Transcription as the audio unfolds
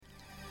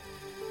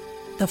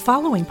The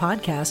following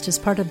podcast is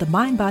part of the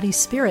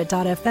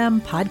MindBodySpirit.fm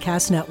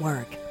podcast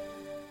network.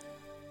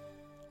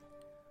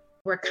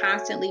 We're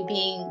constantly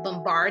being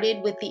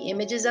bombarded with the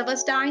images of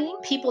us dying.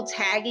 People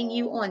tagging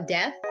you on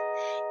death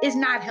is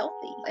not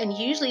healthy. And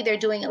usually they're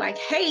doing it like,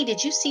 hey,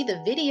 did you see the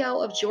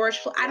video of George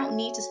Floyd? I don't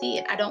need to see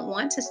it. I don't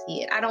want to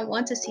see it. I don't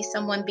want to see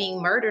someone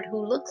being murdered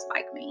who looks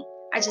like me.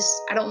 I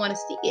don't want to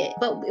see it.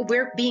 But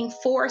we're being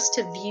forced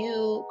to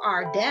view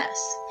our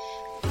deaths.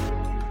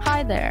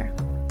 Hi there.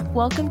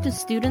 Welcome to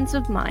Students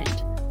of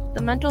Mind,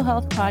 the mental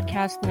health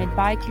podcast made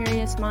by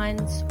curious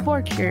minds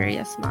for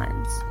curious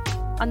minds.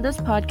 On this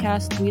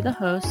podcast, we, the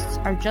hosts,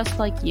 are just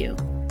like you,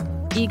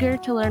 eager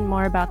to learn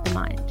more about the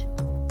mind.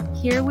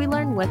 Here we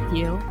learn with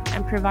you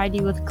and provide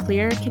you with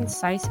clear,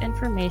 concise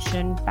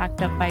information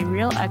backed up by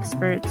real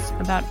experts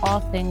about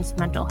all things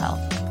mental health.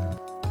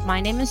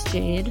 My name is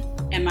Jade.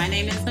 And my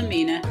name is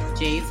Amina,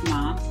 Jade's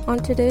mom. On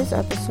today's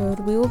episode,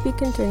 we will be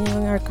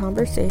continuing our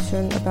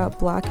conversation about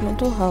Black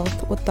mental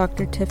health with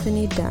Dr.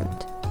 Tyffani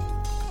Dent.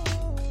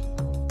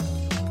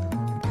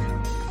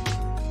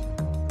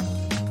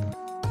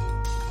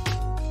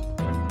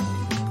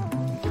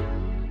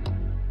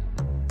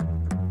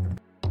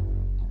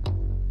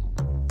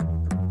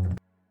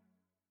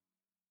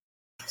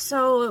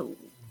 So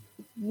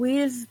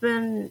we've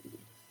been,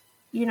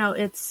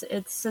 it's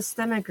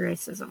systemic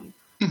racism,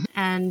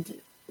 and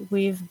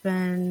we've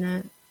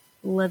been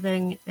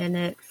living in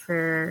it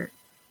for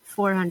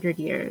 400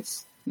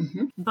 years.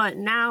 Mm-hmm. But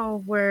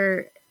now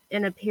we're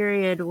in a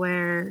period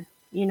where,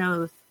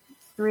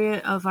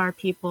 3 of our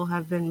people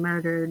have been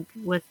murdered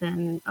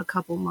within a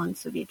couple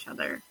months of each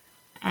other.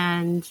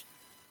 And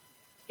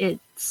it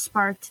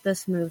sparked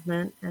this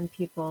movement, and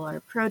people are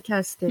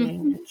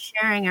protesting and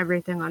sharing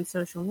everything on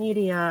social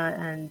media.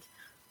 And,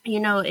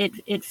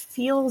 it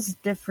feels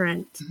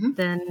different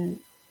than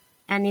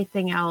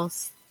anything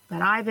else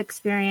that I've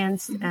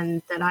experienced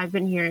and that I've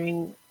been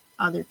hearing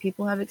other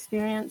people have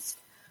experienced.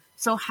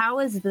 So how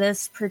is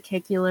this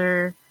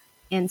particular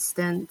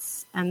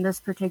instance and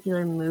this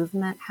particular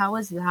movement, how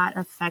is that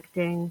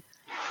affecting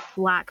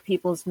Black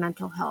people's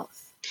mental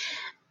health?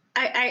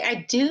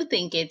 I do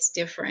think it's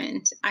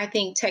different. I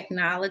think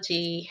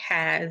technology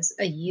has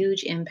a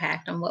huge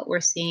impact on what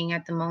we're seeing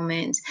at the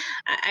moment.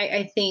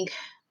 I think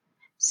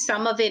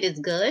some of it is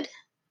good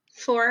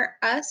for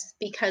us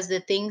because the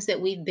things that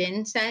we've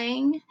been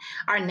saying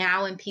are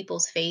now in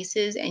people's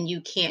faces, and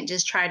you can't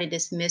just try to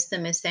dismiss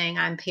them as saying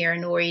I'm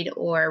paranoid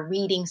or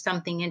reading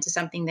something into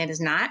something that is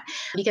not,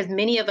 because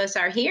many of us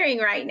are hearing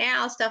right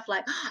now stuff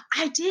like,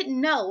 I didn't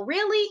know.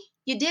 Really?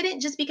 You didn't,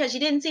 just because you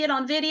didn't see it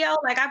on video?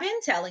 Like, I've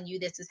been telling you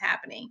this is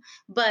happening.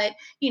 But,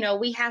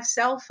 we have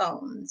cell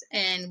phones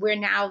and we're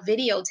now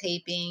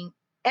videotaping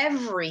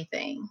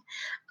everything.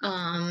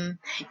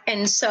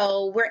 And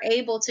so we're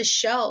able to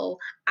show,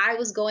 I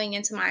was going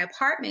into my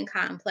apartment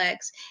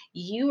complex,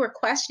 you were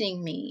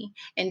questioning me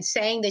and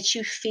saying that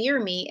you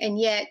fear me. And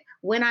yet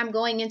when I'm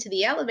going into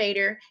the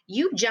elevator,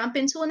 you jump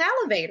into an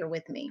elevator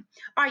with me.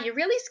 Are you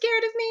really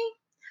scared of me?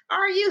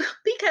 Are you?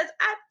 Because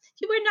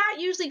we're not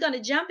usually going to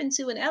jump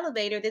into an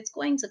elevator that's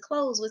going to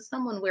close with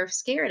someone we're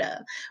scared of.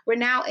 We're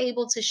now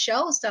able to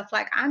show stuff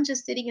like, I'm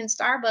just sitting in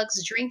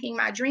Starbucks drinking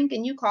my drink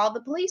and you called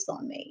the police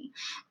on me.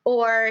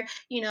 Or,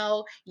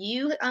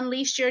 you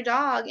unleashed your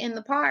dog in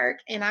the park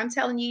and I'm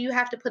telling you, you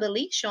have to put a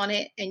leash on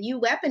it, and you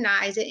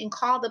weaponize it and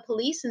call the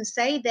police and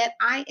say that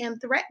I am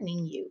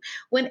threatening you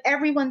when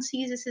everyone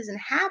sees this isn't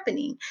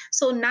happening.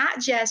 So not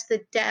just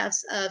the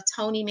deaths of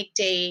Tony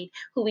McDade,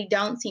 who we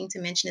don't seem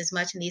to mention as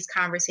much in these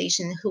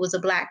conversations, who was a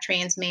Black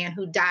trans man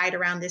who died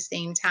around the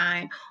same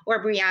time,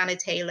 or Breonna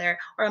Taylor,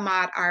 or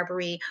Ahmaud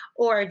Arbery,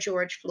 or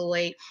George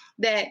Floyd,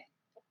 that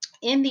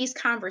in these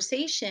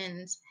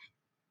conversations,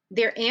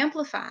 they're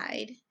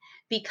amplified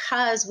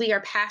because we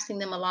are passing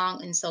them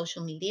along in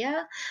social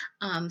media.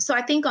 So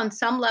I think on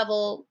some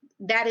level,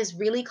 that is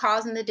really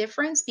causing the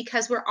difference,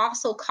 because we're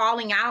also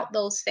calling out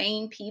those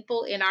same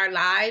people in our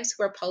lives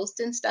who are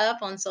posting stuff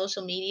on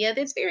social media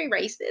that's very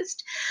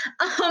racist.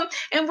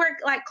 And we're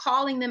like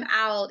calling them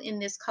out in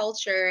this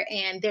culture,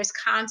 and there's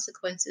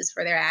consequences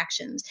for their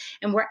actions.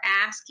 And we're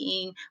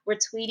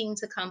tweeting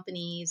to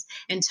companies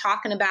and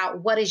talking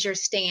about what is your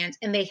stance,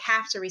 and they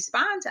have to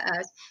respond to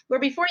us. Where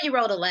before you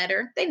wrote a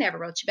letter, they never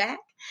wrote you back.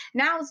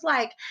 Now it's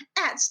like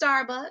at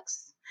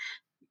Starbucks,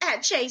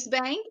 at Chase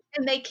Bank,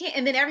 and they can't,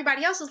 and then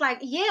everybody else is like,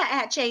 yeah,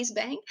 at Chase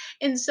Bank.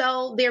 And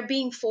so they're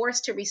being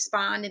forced to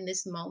respond in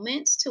this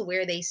moment to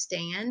where they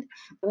stand,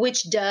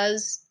 which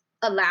does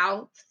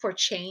allow for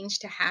change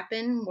to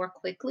happen more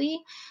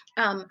quickly.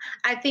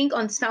 I think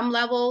on some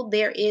level,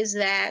 there is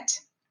that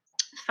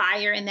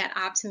fire and that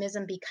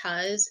optimism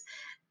because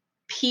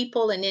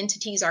people and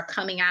entities are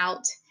coming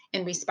out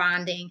and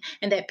responding,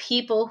 and that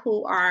people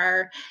who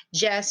are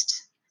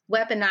just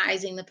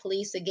weaponizing the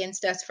police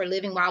against us for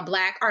living while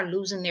Black are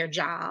losing their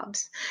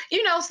jobs.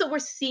 So we're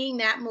seeing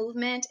that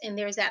movement, and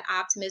there's that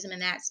optimism in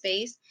that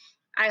space.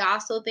 I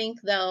also think,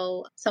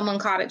 though, someone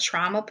called it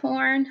trauma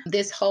porn,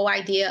 this whole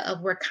idea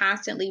of we're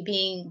constantly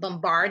being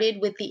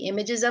bombarded with the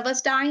images of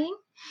us dying,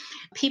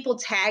 people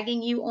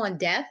tagging you on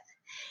death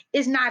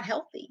is not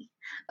healthy.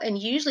 And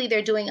usually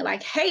they're doing it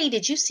like, hey,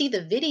 did you see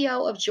the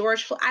video of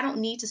George Floyd? I don't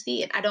need to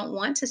see it. I don't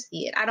want to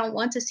see it. I don't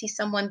want to see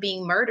someone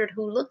being murdered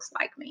who looks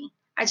like me.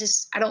 I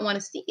don't want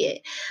to see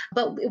it.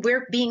 But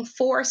we're being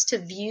forced to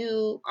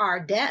view our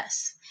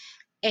deaths.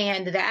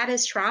 And that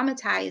is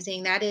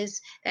traumatizing.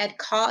 That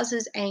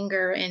causes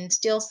anger and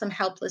still some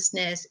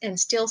helplessness and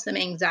still some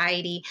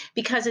anxiety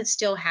because it's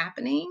still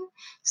happening.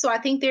 So I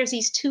think there's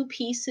these two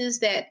pieces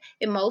that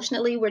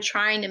emotionally we're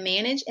trying to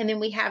manage. And then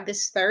we have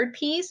this third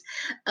piece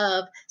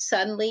of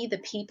suddenly the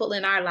people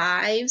in our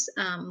lives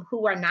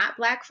who are not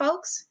Black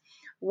folks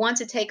want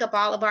to take up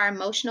all of our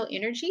emotional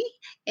energy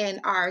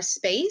and our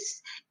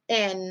space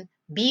and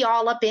be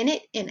all up in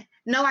it. And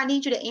no, I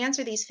need you to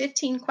answer these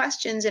 15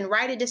 questions and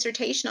write a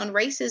dissertation on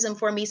racism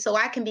for me so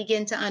I can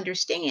begin to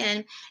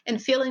understand,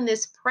 and feeling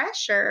this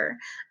pressure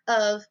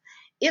of,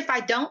 if I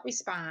don't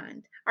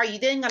respond, are you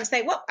then going to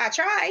say, well, I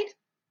tried?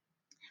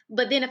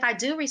 But then if I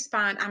do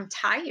respond, I'm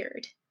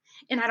tired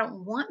and I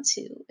don't want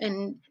to.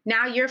 And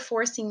now you're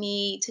forcing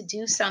me to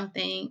do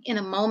something in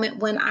a moment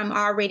when I'm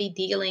already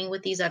dealing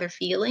with these other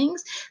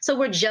feelings. So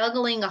we're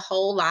juggling a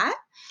whole lot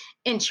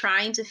and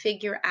trying to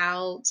figure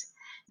out,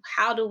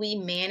 how do we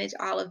manage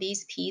all of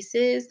these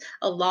pieces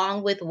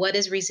along with what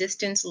does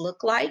resistance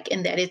look like,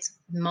 and that it's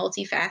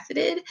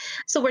multifaceted.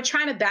 So we're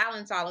trying to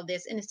balance all of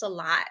this, and it's a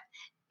lot.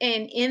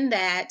 And in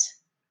that,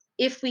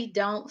 if we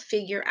don't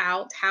figure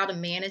out how to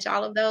manage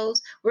all of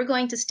those, we're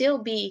going to still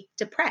be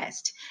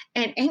depressed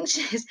and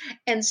anxious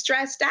and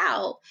stressed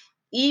out,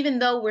 even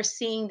though we're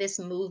seeing this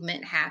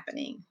movement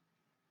happening.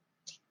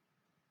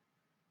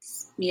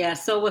 Yeah.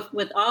 So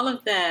with all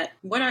of that,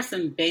 what are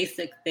some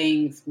basic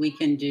things we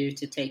can do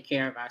to take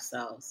care of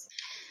ourselves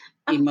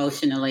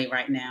emotionally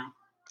right now?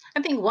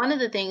 I think one of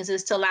the things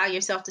is to allow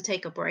yourself to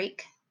take a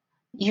break.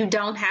 You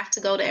don't have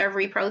to go to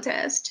every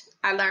protest.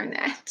 I learned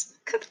that.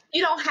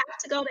 You don't have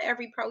to go to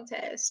every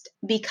protest,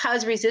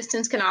 because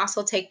resistance can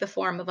also take the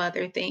form of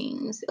other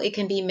things. It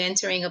can be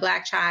mentoring a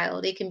Black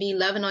child. It can be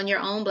loving on your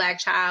own Black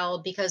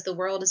child because the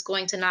world is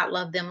going to not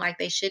love them like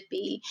they should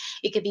be.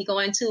 It could be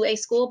going to a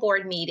school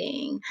board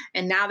meeting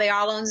and now they're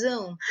all on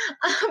Zoom.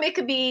 It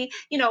could be,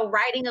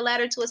 writing a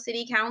letter to a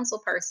city council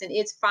person.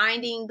 It's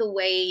finding the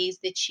ways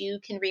that you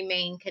can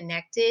remain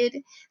connected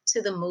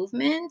to the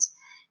movement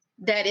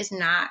that is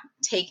not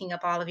taking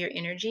up all of your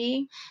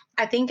energy.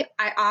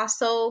 I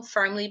also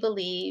firmly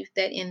believe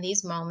that in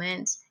these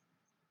moments,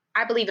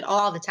 I believe it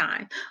all the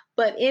time,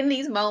 but in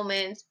these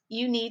moments,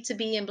 you need to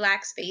be in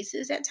Black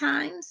spaces at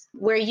times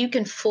where you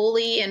can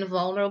fully and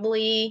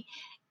vulnerably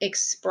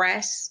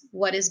express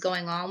what is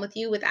going on with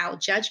you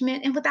without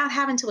judgment and without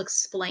having to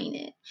explain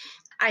it.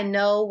 I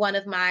know one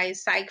of my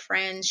psych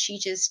friends, she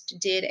just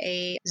did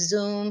a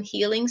Zoom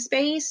healing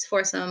space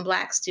for some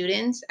Black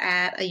students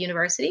at a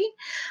university,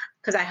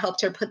 because I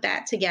helped her put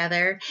that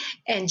together.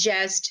 And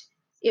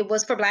it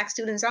was for Black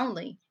students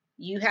only.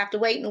 You have to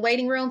wait in the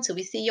waiting room till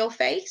we see your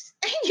face.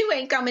 You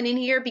ain't coming in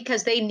here,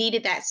 because they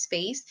needed that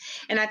space.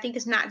 And I think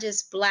it's not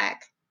just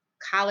Black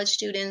college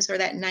students or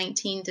that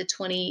 19 to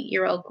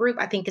 20-year-old group.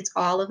 I think it's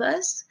all of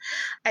us.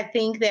 I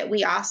think that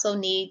we also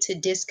need to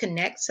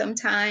disconnect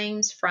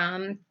sometimes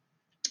from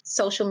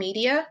social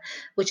media,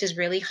 which is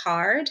really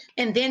hard,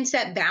 and then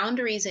set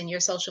boundaries in your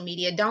social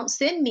media. Don't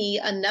send me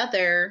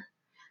another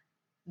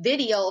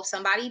video of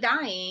somebody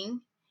dying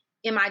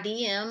in my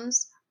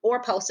DMs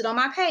or post it on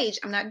my page.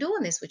 I'm not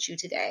doing this with you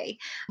today.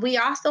 We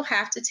also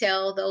have to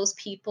tell those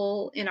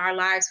people in our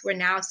lives who are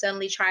now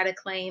suddenly try to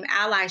claim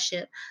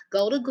allyship,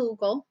 go to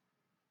Google,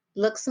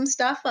 look some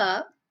stuff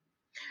up.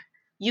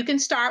 You can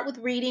start with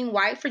reading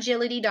White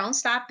Fragility. Don't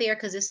stop there,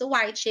 because it's a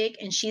white chick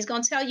and she's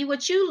going to tell you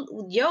what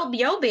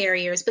your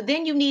barriers, but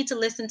then you need to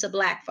listen to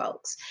Black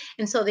folks.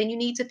 And so then you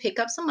need to pick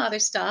up some other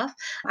stuff.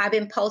 I've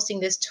been posting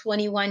this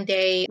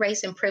 21-day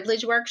race and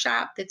privilege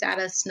workshop that's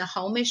out of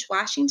Snohomish,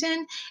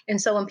 Washington.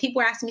 And so when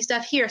people ask me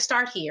stuff,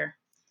 start here,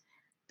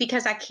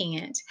 because I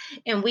can't.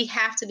 And we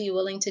have to be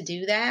willing to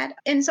do that.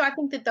 And so I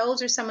think that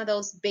those are some of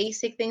those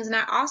basic things. And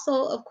I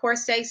also, of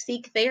course, say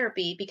seek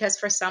therapy, because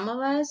for some of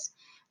us,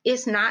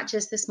 it's not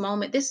just this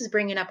moment. This is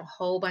bringing up a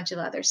whole bunch of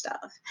other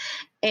stuff.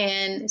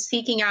 And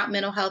seeking out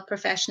mental health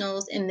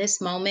professionals in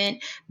this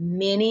moment,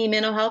 many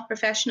mental health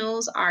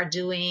professionals are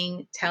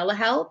doing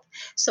telehealth.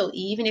 So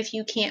even if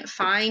you can't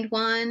find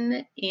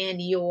one in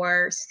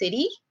your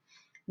city,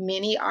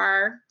 many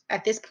are.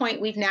 At this point,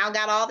 we've now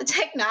got all the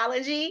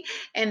technology,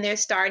 and they're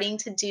starting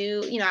to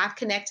do, I've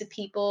connected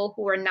people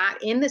who are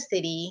not in the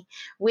city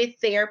with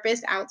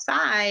therapists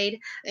outside,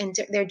 and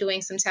they're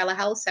doing some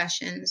telehealth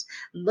sessions.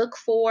 Look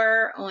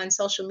for on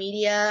social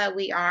media.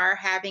 We are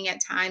having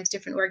at times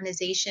different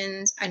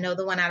organizations. I know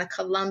the one out of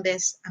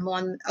Columbus. I'm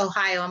on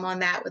Ohio. I'm on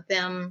that with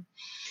them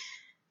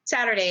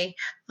Saturday.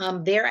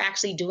 They're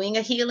actually doing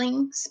a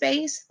healing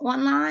space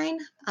online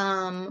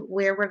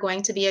where we're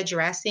going to be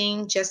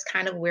addressing just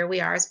kind of where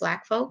we are as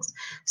Black folks.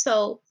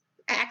 So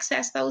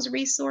access those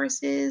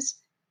resources,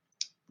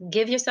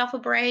 give yourself a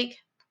break,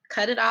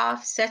 cut it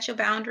off, set your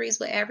boundaries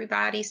with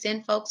everybody,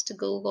 send folks to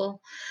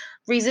Google,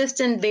 resist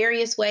in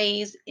various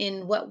ways,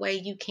 in what way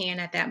you can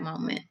at that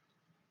moment.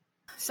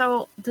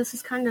 So this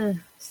is kind of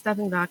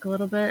stepping back a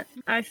little bit.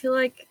 I feel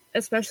like,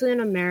 especially in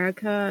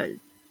America,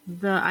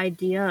 the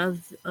idea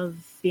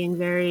of being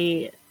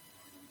very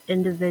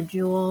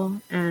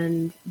individual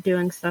and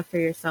doing stuff for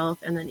yourself,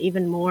 and then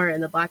even more in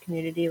the Black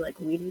community, like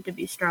we need to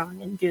be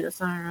strong and do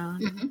this on our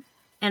own. Mm-hmm.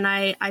 And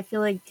I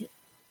feel like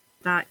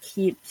that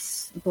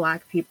keeps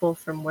Black people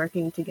from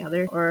working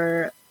together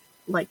or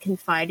like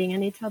confiding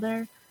in each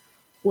other,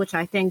 which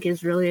I think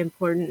is really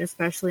important,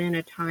 especially in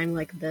a time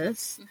like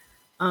this.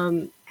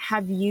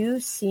 Have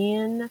you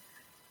seen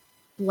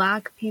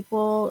Black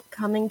people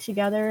coming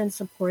together and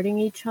supporting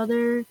each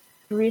other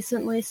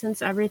recently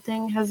since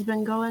everything has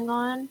been going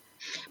on?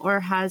 Or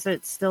has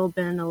it still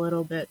been a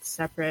little bit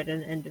separate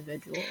and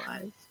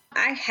individualized?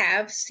 I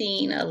have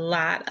seen a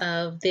lot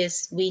of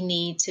this, we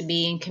need to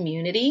be in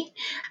community.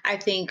 I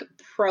think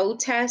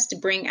protests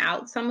bring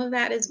out some of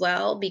that as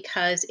well,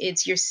 because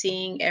you're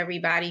seeing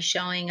everybody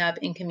showing up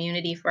in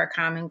community for a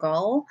common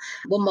goal.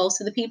 Well,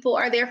 most of the people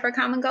are there for a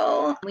common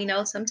goal. We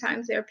know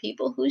sometimes there are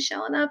people who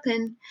showing up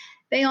and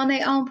they on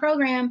their own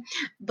program,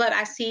 but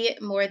I see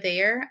it more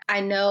there.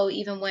 I know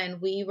even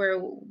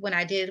when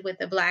I did with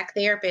the Black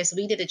therapist,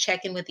 we did a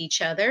check-in with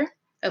each other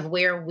of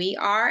where we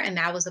are, and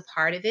that was a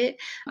part of it.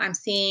 I'm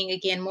seeing,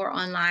 again, more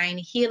online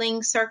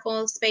healing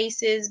circle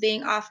spaces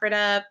being offered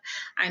up.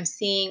 I'm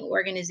seeing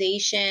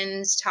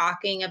organizations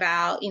talking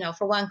about,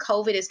 for one,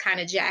 COVID is kind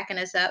of jacking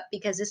us up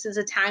because this is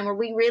a time where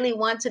we really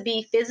want to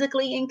be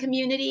physically in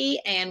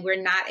community and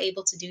we're not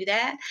able to do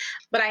that.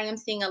 But I am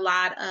seeing a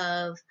lot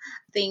of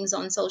things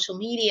on social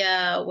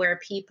media where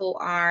people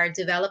are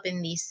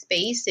developing these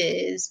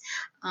spaces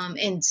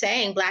and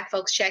saying, Black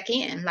folks, check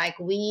in. Like,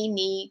 we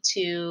need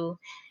to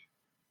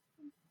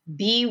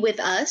be with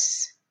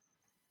us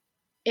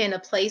in a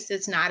place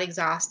that's not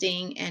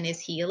exhausting and is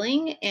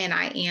healing. And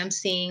I am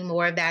seeing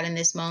more of that in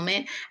this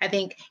moment. I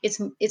think it's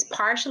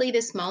partially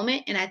this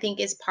moment, and I think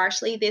it's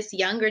partially this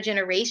younger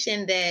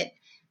generation that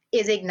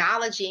is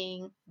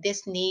acknowledging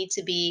this need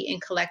to be in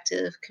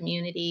collective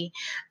community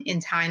in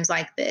times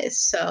like this.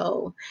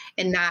 So,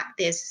 and not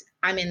this,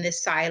 I'm in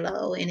this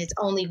silo and it's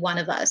only one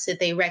of us, that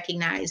they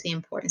recognize the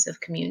importance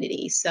of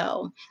community.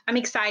 So I'm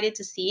excited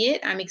to see it.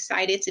 I'm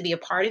excited to be a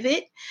part of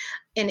it.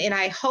 And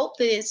I hope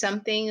that it's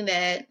something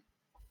that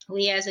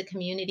we as a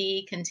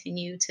community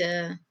continue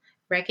to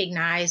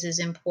recognize as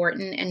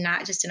important, and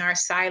not just in our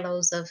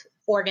silos of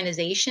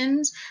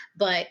organizations,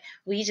 but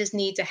we just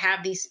need to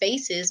have these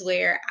spaces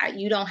where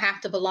you don't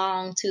have to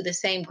belong to the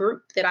same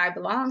group that I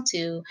belong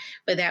to,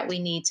 but that we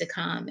need to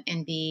come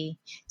and be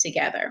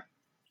together.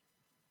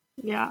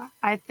 Yeah,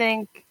 I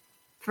think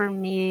for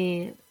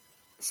me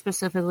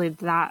specifically,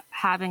 that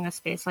having a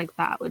space like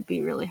that would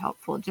be really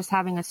helpful. Just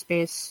having a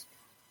space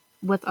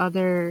with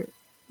other,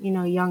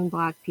 young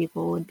Black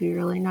people would be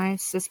really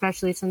nice,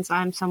 especially since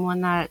I'm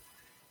someone that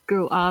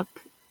grew up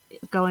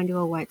going to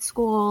a white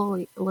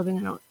school, living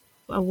in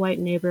a white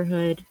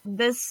neighborhood.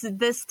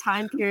 This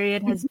time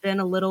period has been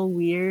a little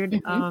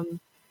weird,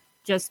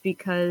 just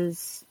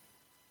because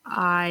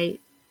I,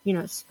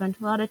 spent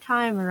a lot of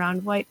time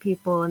around white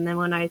people. And then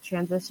when I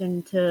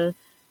transitioned to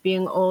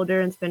being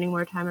older and spending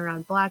more time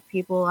around Black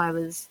people, I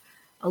was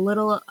a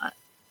little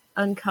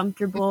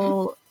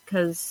uncomfortable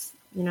because,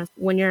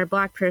 when you're a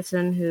Black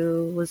person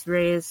who was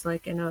raised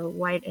like in a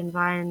white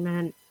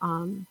environment,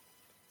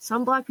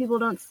 some Black people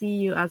don't see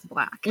you as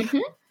Black.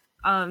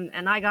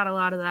 And I got a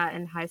lot of that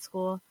in high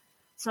school.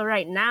 So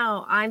right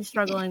now I'm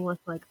struggling with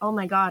like, oh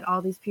my God,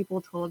 all these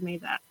people told me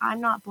that I'm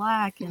not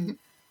Black and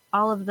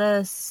all of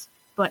this,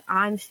 but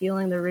I'm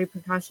feeling the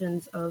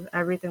repercussions of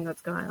everything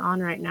that's going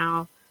on right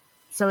now.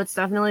 So it's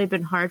definitely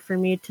been hard for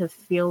me to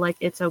feel like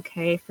it's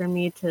okay for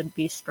me to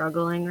be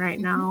struggling right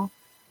now.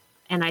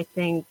 And I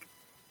think,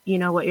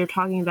 what you're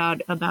talking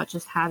about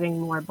just having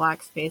more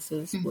Black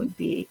spaces would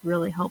be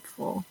really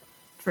helpful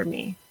for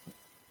me.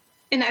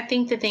 And I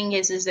think the thing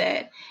is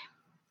that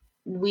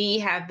we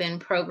have been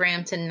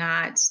programmed to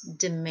not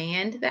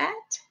demand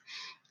that.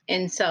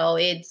 And so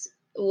it's,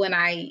 when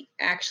I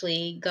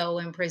actually go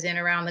and present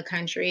around the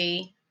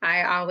country,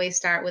 I always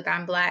start with,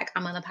 I'm Black,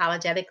 I'm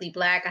unapologetically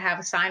Black. I have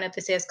a sign up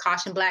that says,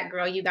 caution Black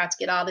girl, you about to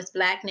get all this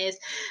Blackness.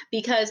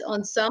 Because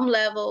on some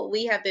level,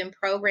 we have been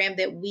programmed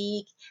that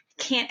we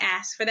can't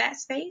ask for that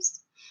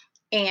space,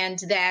 and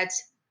that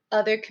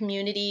other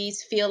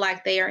communities feel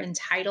like they are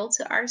entitled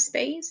to our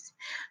space.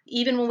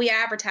 Even when we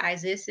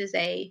advertise, this is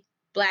a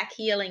Black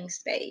healing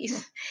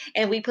space,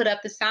 and we put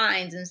up the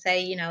signs and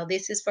say,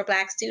 this is for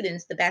Black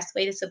students. The best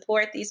way to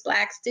support these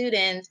Black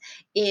students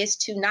is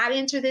to not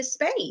enter this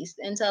space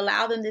and to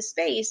allow them this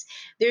space.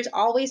 There's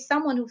always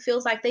someone who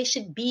feels like they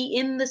should be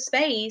in the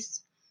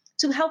space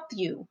to help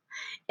you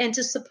and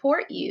to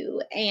support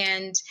you.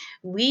 And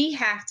we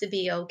have to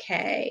be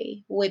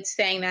okay with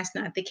saying that's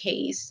not the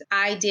case.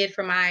 I did,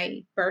 for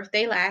my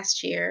birthday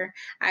last year,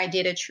 I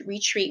did a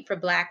retreat for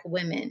Black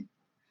women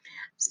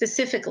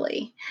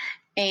specifically.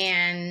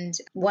 And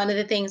one of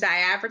the things I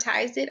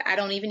advertised it, I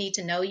don't even need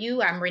to know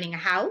you. I'm renting a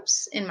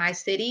house in my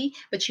city,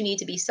 but you need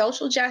to be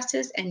social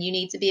justice and you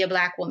need to be a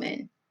Black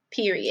woman.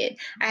 period.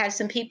 I had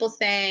some people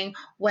saying,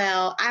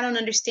 well, I don't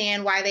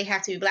understand why they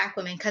have to be Black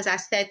women, because I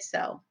said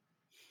so,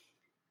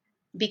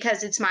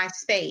 because it's my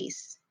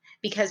space,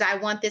 because I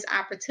want this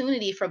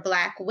opportunity for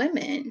Black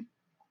women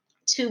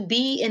to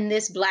be in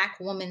this Black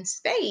woman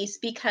space,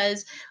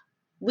 because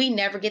we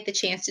never get the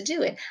chance to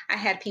do it. I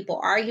had people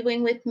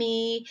arguing with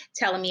me,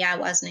 telling me I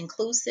wasn't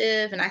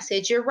inclusive. And I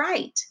said, you're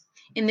right.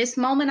 In this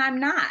moment, I'm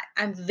not.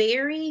 I'm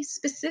very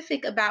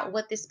specific about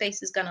what this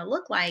space is going to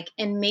look like.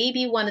 And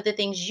maybe one of the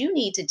things you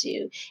need to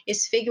do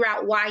is figure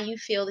out why you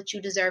feel that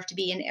you deserve to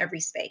be in every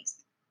space.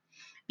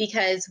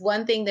 Because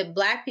one thing that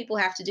Black people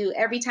have to do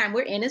every time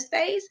we're in a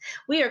space,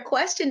 we are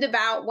questioned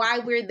about why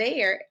we're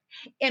there.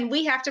 And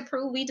we have to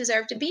prove we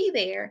deserve to be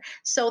there.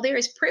 So there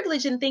is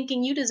privilege in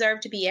thinking you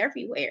deserve to be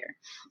everywhere.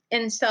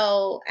 And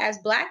so as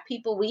Black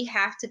people, we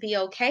have to be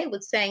okay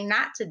with saying,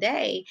 not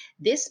today,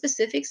 this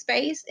specific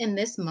space in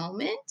this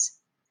moment.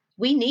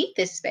 We need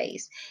this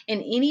space.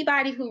 And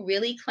anybody who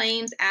really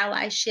claims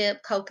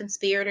allyship,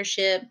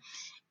 co-conspiratorship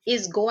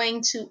is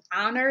going to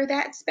honor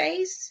that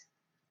space,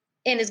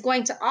 and is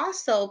going to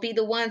also be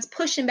the ones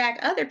pushing back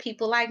other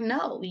people like,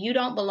 no, you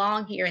don't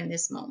belong here in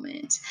this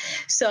moment.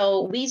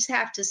 So we just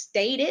have to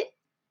state it.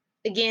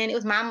 Again, it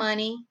was my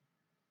money,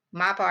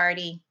 my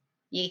party.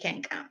 You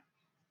can't come.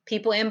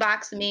 People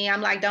inbox me.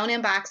 I'm like, don't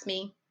inbox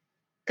me,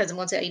 because I'm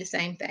going to tell you the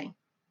same thing.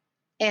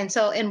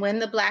 And when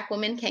the Black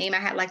women came, I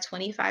had like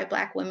 25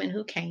 Black women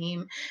who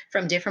came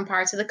from different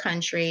parts of the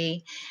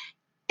country.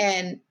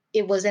 And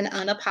it was an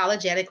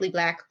unapologetically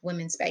Black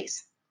women's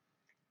space.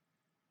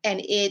 And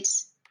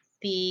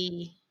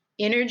the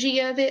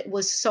energy of it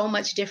was so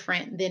much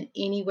different than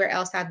anywhere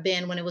else I've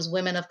been, when it was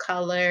women of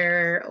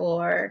color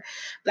or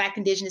Black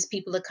Indigenous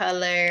people of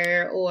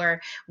color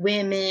or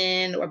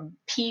women or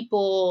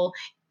people.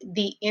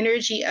 The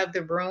energy of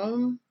the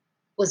room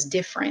was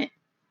different,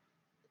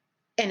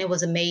 and it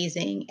was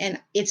amazing.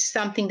 And it's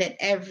something that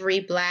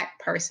every Black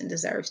person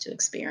deserves to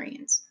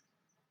experience.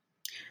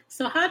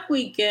 So how do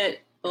we get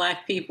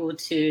Black people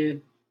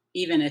to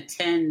even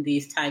attend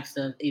these types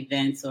of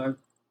events, or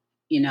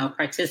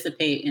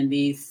participate in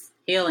these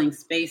healing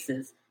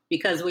spaces?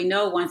 Because we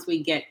know once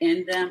we get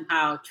in them,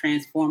 how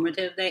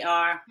transformative they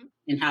are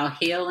and how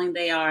healing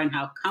they are and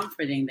how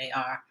comforting they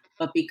are.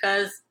 But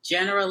because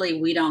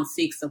generally we don't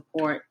seek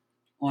support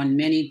on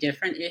many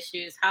different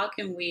issues, how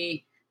can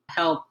we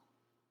help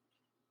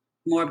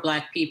more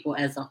Black people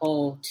as a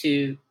whole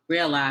to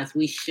realize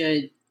we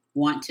should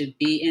want to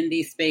be in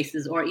these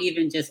spaces, or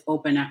even just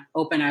open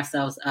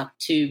ourselves up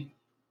to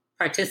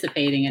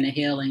participating in a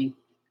healing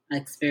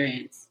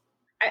experience?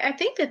 I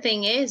think the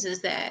thing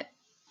is that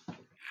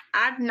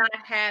I've not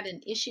had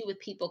an issue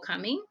with people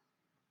coming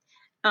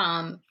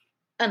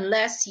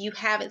unless you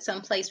have it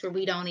someplace where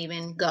we don't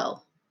even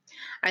go.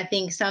 I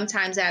think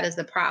sometimes that is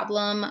the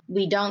problem.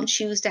 We don't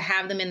choose to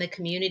have them in the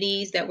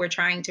communities that we're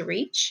trying to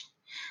reach.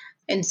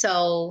 And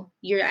so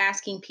you're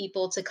asking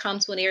people to come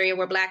to an area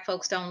where Black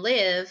folks don't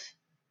live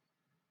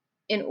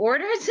in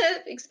order to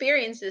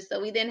experience this.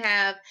 So we then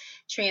have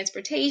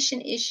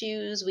transportation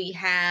issues. We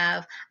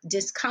have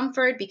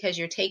discomfort because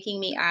you're taking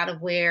me out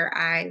of where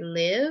I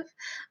live.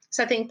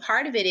 So I think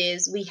part of it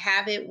is we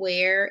have it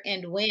where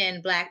and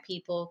when Black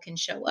people can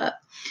show up.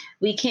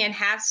 We can't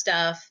have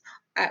stuff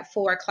at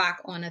 4:00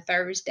 on a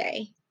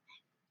Thursday.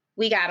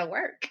 We got to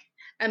work.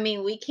 I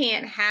mean, we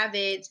can't have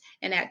it.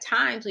 And at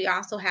times we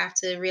also have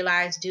to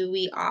realize, do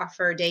we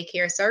offer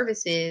daycare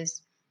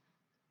services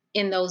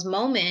in those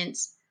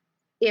moments?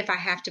 If I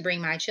have to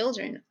bring my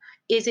children,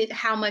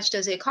 how much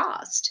does it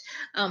cost?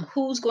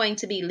 Who's going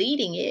to be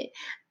leading it?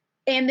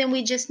 And then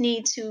we just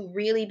need to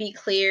really be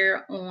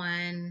clear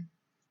on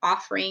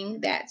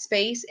offering that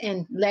space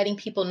and letting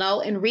people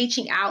know and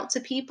reaching out to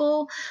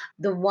people.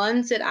 The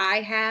ones that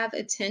I have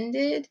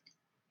attended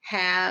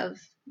have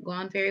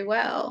gone very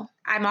well.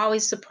 I'm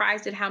always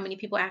surprised at how many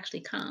people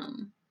actually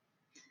come,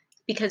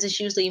 because it's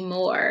usually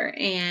more.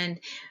 And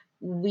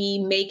we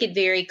make it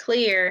very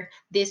clear,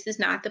 this is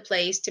not the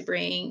place to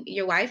bring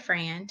your white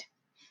friend.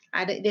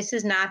 This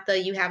is not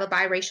you have a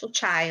biracial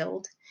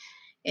child.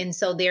 And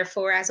so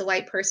therefore, as a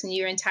white person,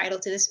 you're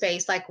entitled to the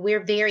space. Like,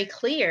 we're very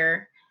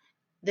clear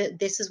that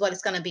this is what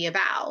it's going to be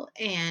about.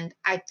 And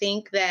I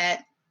think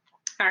that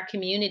our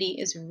community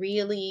is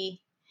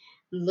really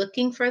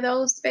looking for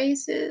those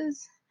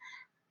spaces.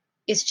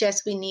 It's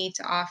just we need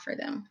to offer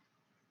them.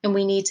 And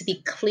we need to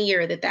be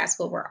clear that that's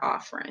what we're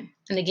offering.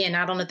 And again,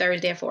 not on a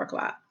Thursday at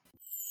 4:00.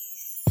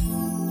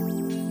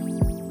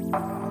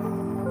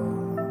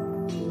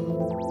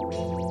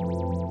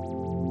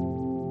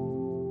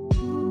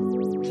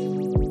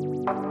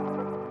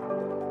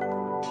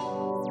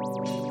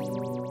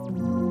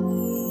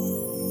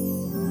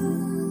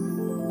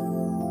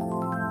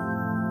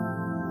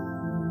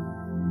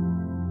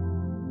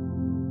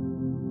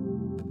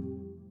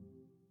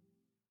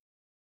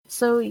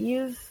 So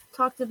you've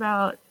talked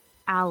about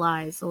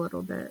allies a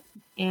little bit,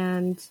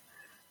 and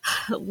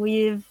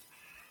we've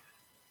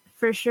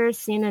for sure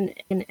seen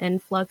an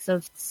influx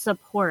of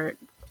support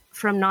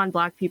from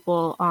non-Black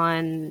people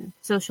on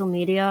social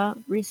media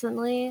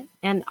recently.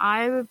 And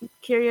I'm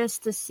curious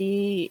to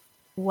see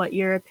what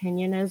your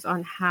opinion is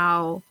on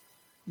how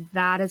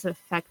that is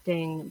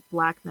affecting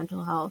Black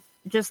mental health.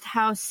 Just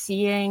how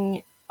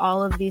seeing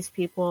all of these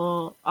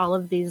people, all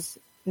of these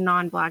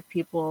non-Black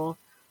people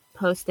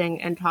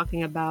posting and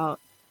talking about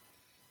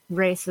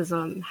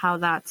racism, how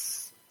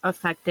that's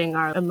affecting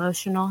our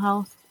emotional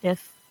health,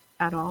 if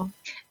at all.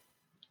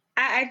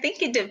 I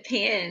think it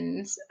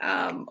depends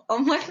on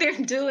what they're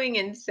doing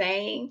and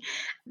saying.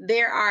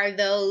 There are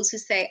those who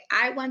say,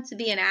 I want to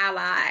be an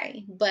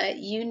ally, but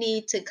you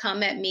need to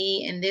come at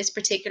me in this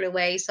particular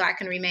way so I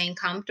can remain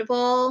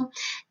comfortable.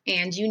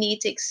 And you need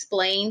to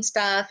explain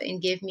stuff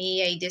and give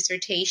me a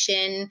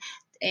dissertation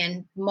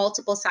and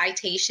multiple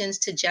citations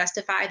to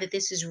justify that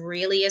this is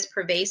really as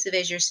pervasive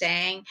as you're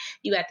saying.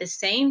 You at the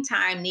same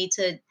time need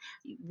to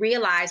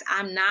realize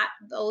I'm not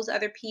those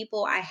other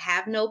people. I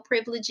have no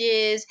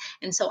privileges.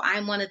 And so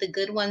I'm one of the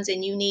good ones.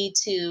 And you need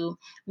to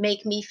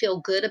make me feel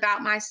good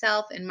about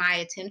myself and my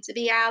attempt to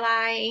be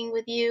allying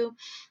with you.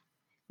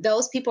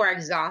 Those people are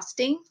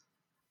exhausting.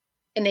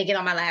 And they get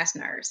on my last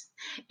nerves.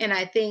 And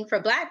I think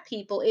for Black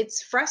people,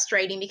 it's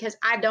frustrating because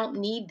I don't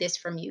need this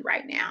from you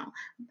right now.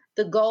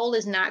 The goal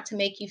is not to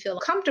make you feel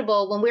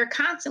comfortable when we're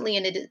constantly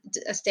in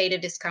a state of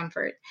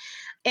discomfort.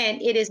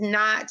 And it is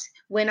not,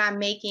 when I'm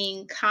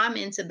making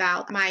comments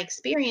about my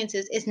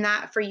experiences, it's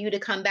not for you to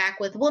come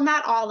back with, well,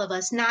 not all of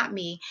us, not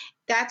me.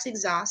 That's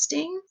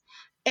exhausting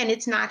and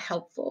it's not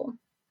helpful.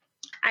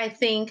 I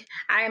think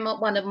I am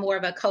one of more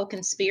of a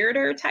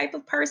co-conspirator type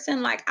of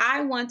person. Like,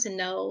 I want to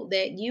know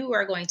that you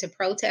are going to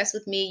protest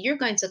with me. You're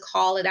going to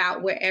call it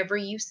out wherever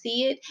you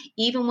see it,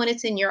 even when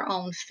it's in your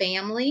own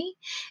family,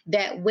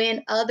 that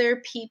when other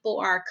people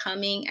are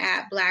coming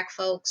at Black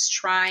folks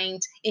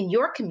in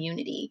your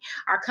community,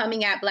 are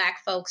coming at Black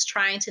folks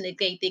trying to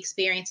negate the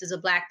experiences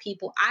of Black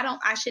people,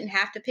 I shouldn't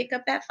have to pick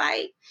up that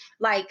fight.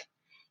 Like,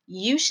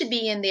 you should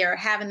be in there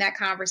having that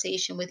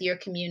conversation with your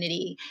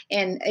community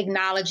and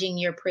acknowledging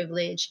your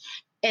privilege.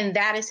 And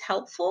that is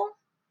helpful.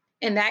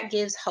 And that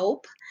gives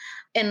hope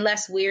and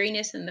less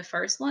weariness than the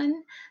first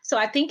one. So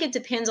I think it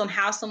depends on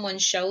how someone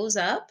shows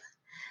up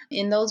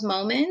in those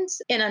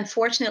moments. And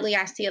unfortunately,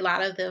 I see a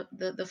lot of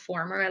the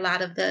former,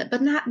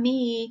 but not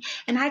me.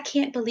 And I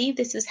can't believe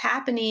this is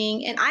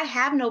happening. And I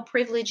have no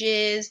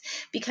privileges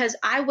because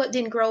I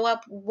didn't grow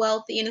up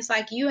wealthy. And it's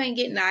like, you ain't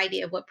getting the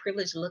idea of what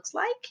privilege looks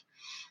like.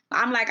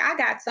 I'm like, I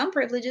got some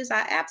privileges.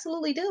 I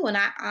absolutely do. And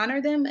I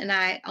honor them and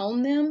I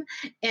own them.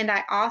 And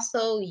I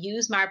also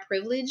use my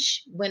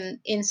privilege when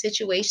in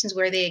situations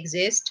where they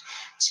exist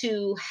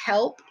to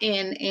help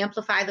and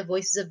amplify the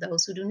voices of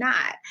those who do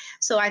not.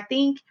 So I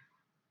think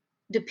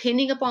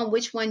depending upon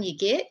which one you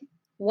get,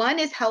 one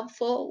is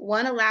helpful.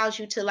 One allows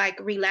you to like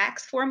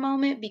relax for a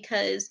moment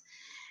because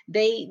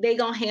they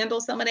gonna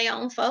handle some of their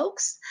own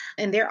folks,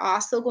 and they're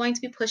also going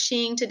to be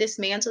pushing to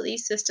dismantle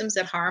these systems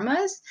that harm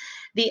us.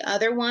 The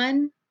other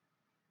one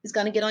is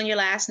going to get on your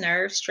last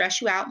nerve, stress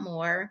you out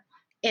more.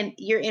 And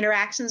your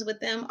interactions with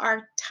them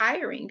are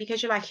tiring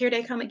because you're like, here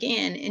they come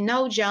again. And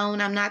no, Joan,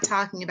 I'm not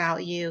talking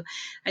about you.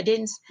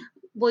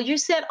 Well, you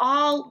said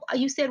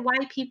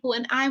white people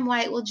and I'm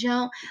white. Well,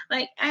 Joan,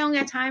 like, I don't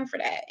got time for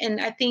that. And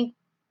I think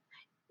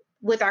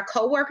with our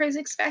coworkers,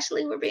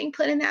 especially, we're being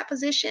put in that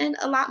position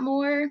a lot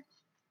more.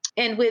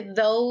 And with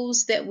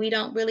those that we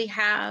don't really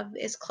have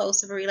as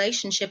close of a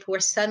relationship, who are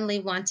suddenly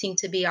wanting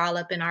to be all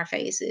up in our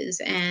faces.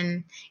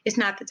 And it's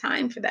not the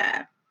time for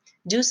that.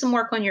 Do some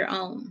work on your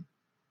own.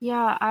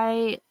 Yeah,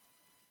 I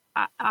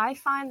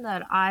find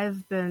that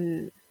I've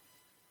been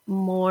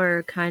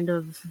more kind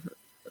of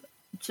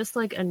just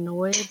like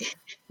annoyed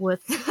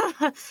with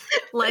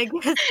like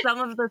some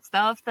of the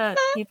stuff that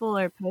people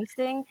are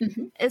posting,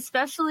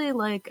 especially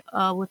like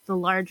with the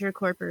larger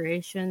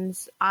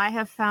corporations. I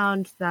have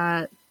found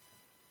that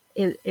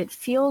it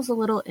feels a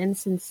little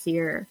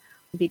insincere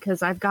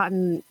because I've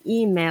gotten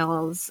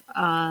emails,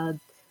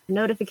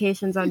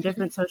 notifications on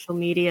different social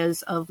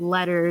medias of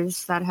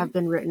letters that have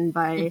been written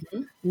by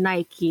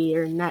Nike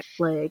or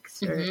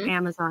Netflix or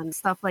Amazon,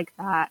 stuff like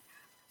that.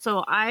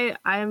 So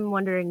I'm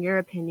wondering your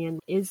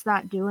opinion. Is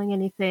that doing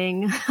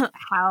anything?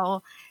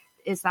 How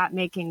is that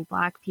making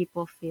Black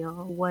people feel?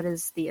 What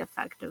is the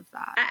effect of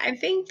that? I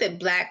think that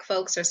Black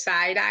folks are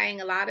side-eyeing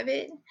a lot of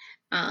it.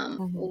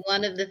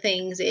 One of the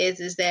things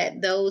is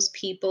that those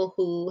people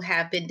who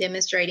have been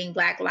demonstrating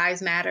Black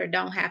Lives Matter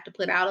don't have to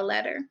put out a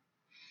letter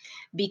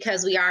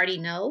because we already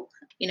know.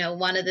 You know,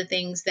 one of the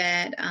things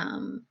that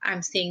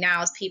I'm seeing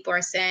now is people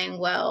are saying,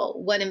 well,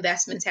 what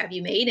investments have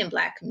you made in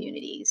Black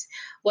communities?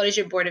 What does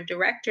your board of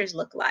directors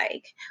look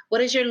like? What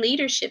does your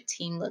leadership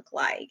team look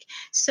like?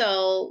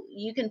 So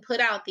you can put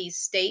out these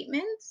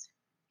statements,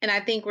 and I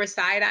think we're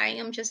side-eyeing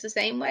them just the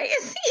same way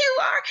as you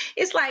are.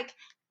 It's like,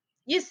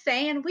 you're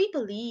saying we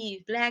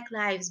believe Black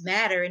Lives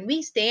Matter and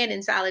we stand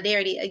in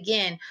solidarity.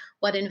 Again,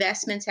 what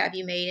investments have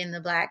you made in the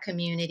Black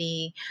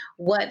community?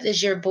 What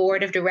does your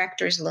board of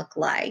directors look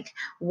like?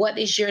 What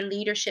does your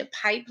leadership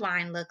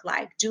pipeline look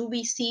like? Do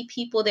we see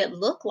people that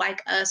look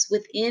like us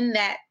within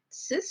that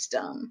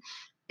system?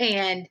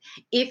 And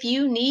if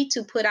you need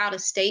to put out a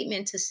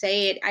statement to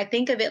say it, I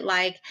think of it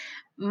like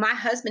my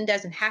husband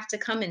doesn't have to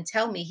come and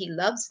tell me he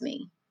loves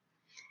me,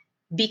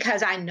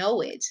 because I know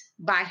it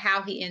by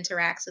how he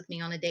interacts with me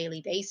on a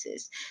daily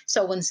basis.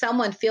 So when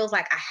someone feels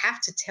like I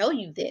have to tell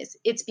you this,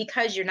 it's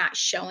because you're not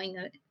showing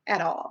it at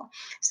all.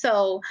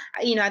 So,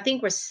 I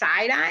think we're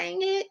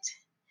side-eyeing it.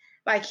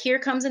 Like, here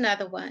comes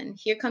another one.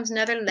 Here comes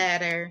another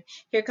letter.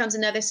 Here comes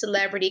another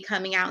celebrity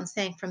coming out and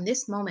saying, from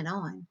this moment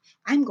on,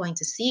 I'm going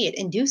to see it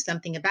and do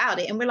something about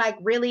it. And we're like,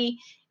 really?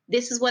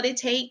 This is what it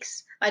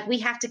takes? Like, we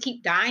have to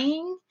keep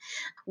dying?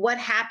 What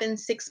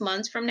happens 6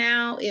 months from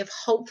now if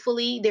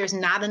hopefully there's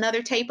not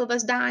another tape of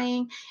us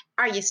dying?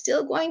 Are you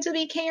still going to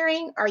be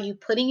caring? Are you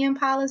putting in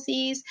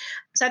policies?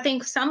 So I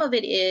think some of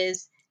it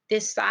is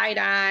this side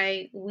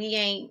eye, we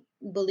ain't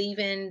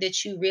believing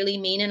that you really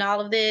mean in all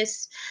of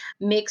this,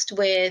 mixed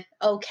with,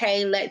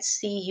 okay, let's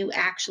see you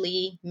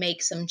actually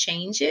make some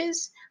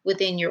changes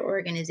within your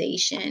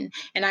organization.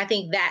 And I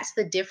think that's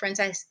the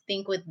difference, I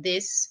think, with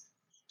this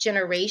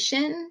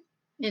generation,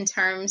 in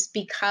terms,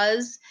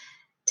 because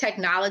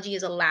technology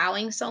is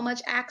allowing so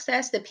much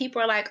access, that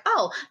people are like,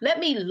 oh, let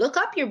me look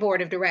up your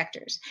board of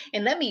directors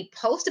and let me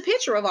post a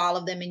picture of all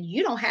of them, and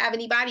you don't have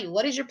anybody.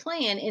 What is your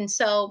plan? And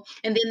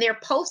then they're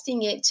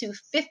posting it to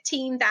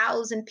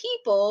 15,000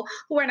 people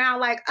who are now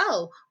like,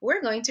 oh,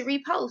 we're going to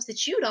repost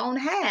that you don't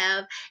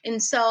have.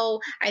 And so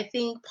I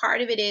think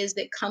part of it is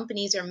that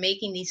companies are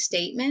making these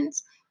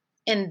statements,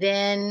 and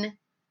then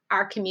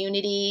our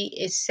community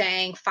is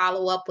saying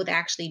follow up with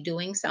actually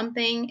doing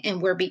something,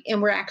 and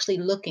we're actually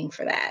looking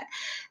for that.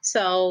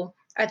 So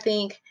I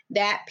think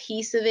that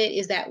piece of it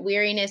is that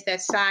weariness, that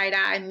side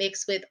eye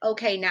mixed with,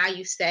 okay, now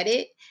you said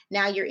it.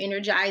 Now you're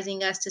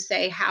energizing us to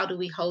say, how do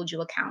we hold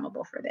you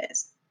accountable for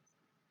this?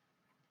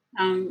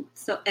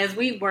 So as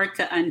we work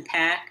to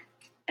unpack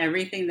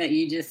everything that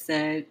you just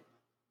said,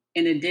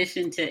 in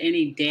addition to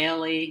any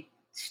daily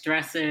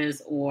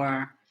stressors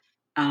or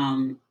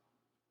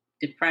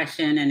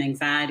depression and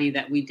anxiety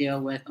that we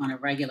deal with on a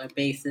regular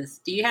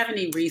basis, do you have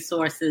any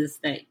resources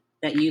that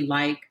you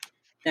like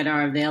that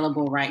are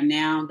available right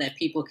now that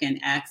people can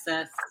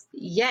access?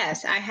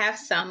 Yes, I have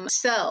some.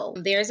 So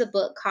there's a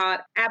book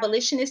called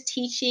Abolitionist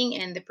Teaching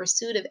and the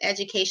Pursuit of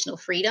Educational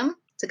Freedom,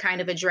 to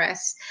kind of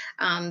address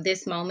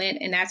this moment,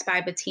 and that's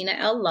by Bettina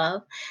L.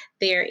 Love.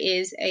 There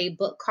is a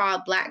book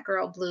called Black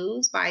Girl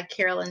Blues by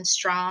Carolyn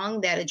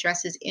Strong that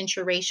addresses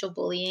interracial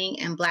bullying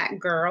and Black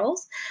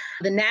girls.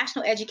 The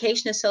National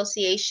Education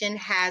Association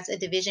has a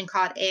division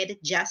called Ed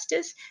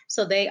Justice.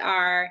 So they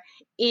are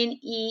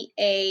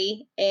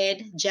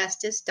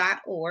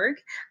neaedjustice.org.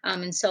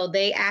 And so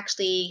they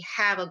actually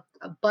have a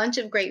bunch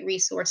of great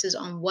resources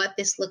on what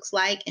this looks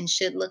like and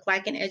should look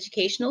like in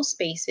educational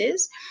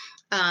spaces.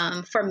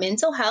 For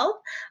mental health,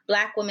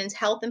 Black Women's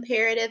Health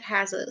Imperative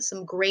has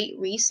some great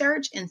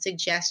research and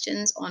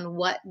suggestions on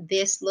what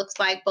this looks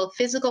like, both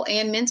physical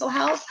and mental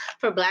health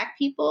for Black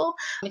people,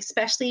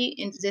 especially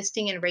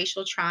existing in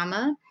racial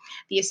trauma.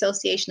 The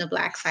Association of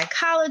Black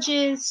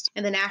Psychologists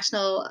and the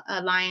National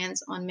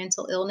Alliance on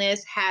Mental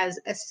Illness has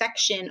a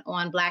section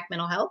on Black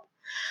mental health.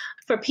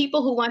 For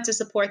people who want to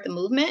support the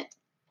movement,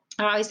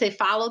 I always say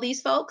follow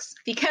these folks,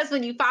 because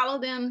when you follow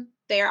them,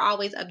 they're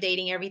always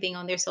updating everything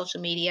on their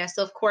social media.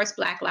 So, of course,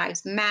 Black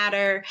Lives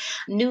Matter.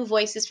 New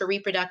Voices for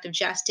Reproductive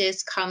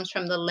Justice comes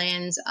from the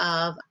lens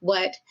of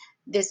what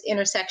this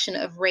intersection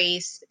of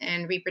race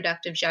and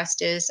reproductive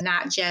justice,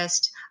 not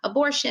just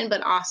abortion,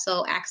 but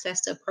also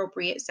access to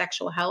appropriate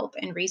sexual help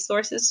and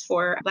resources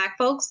for Black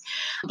folks.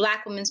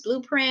 Black Women's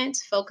Blueprint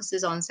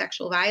focuses on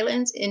sexual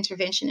violence,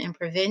 intervention and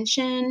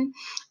prevention,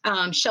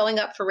 showing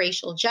up for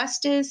racial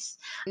justice.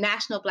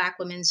 National Black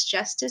Women's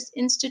Justice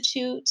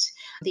Institute,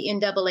 the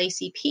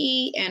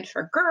NAACP, and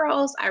for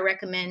girls, I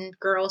recommend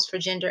Girls for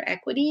Gender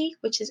Equity,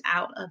 which is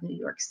out of New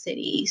York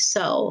City.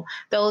 So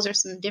those are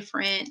some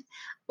different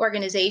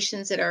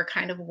organizations that are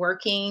kind of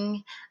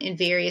working in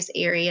various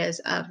areas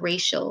of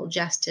racial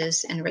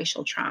justice and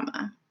racial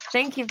trauma.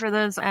 Thank you for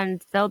those,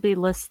 and they'll be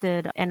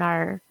listed in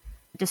our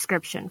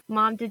description.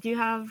 Mom, did you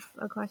have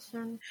a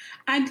question?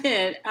 I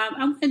did. I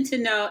wanted to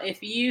know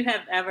if you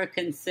have ever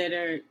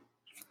considered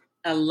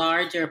a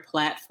larger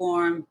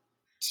platform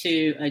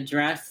to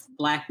address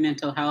Black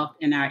mental health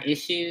and our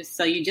issues.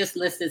 So you just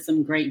listed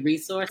some great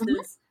resources.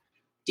 Mm-hmm.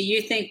 Do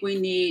you think we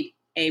need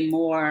a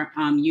more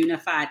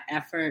unified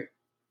effort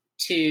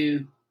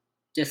to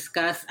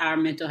discuss our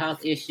mental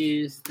health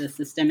issues, the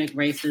systemic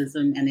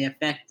racism, and the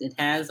effect it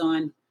has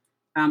on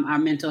our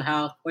mental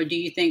health? Or do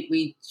you think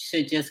we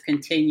should just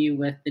continue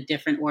with the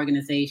different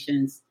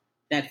organizations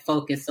that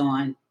focus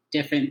on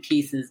different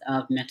pieces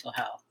of mental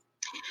health?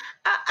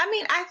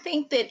 I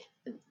think that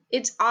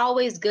it's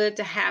always good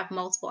to have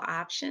multiple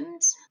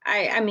options.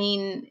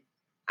 I'm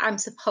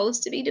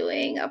supposed to be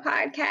doing a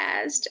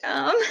podcast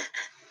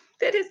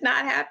that has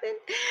not happened.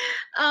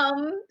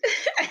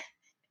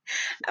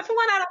 For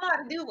one, I don't know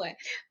how to do one.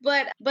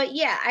 But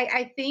yeah,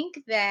 I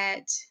think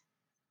that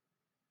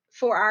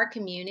for our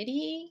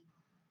community,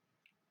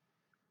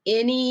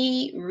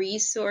 any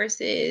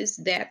resources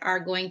that are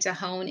going to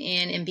hone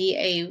in and be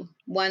a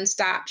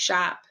one-stop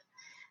shop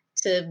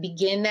to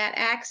begin that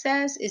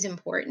access is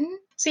important.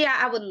 So yeah,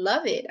 I would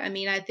love it. I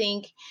mean, I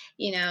think,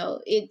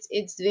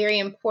 it's very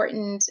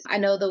important. I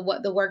know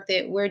the work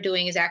that we're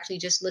doing is actually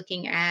just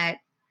looking at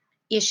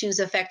issues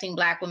affecting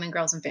Black women,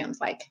 girls, and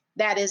femmes. Like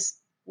that is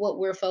what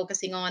we're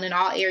focusing on in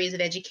all areas of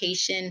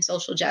education,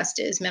 social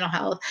justice, mental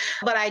health.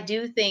 But I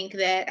do think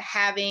that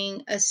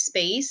having a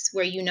space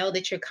where you know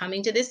that you're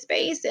coming to this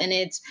space and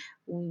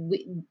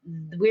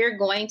we're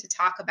going to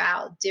talk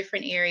about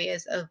different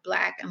areas of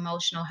Black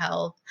emotional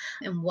health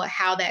and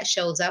how that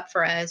shows up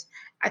for us.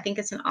 I think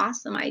it's an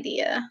awesome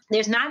idea.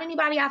 There's not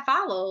anybody I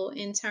follow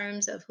in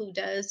terms of who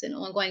does an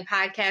ongoing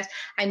podcast.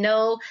 I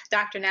know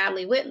Dr.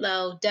 Natalie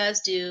Whitlow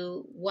does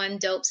do One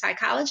Dope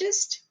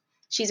Psychologist.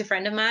 She's a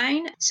friend of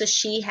mine. So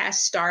she has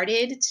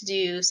started to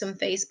do some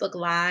Facebook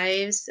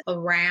Lives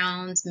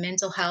around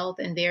mental health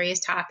and various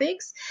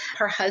topics.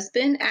 Her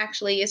husband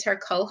actually is her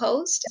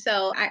co-host.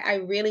 So I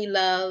really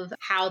love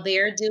how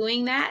they're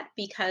doing that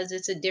because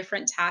it's a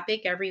different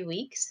topic every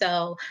week.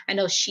 So I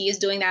know she is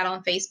doing that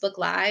on Facebook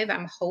Live.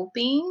 I'm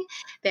hoping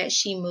that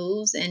she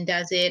moves and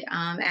does it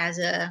as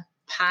a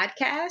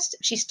podcast.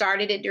 She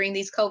started it during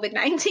these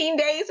COVID-19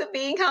 days of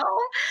being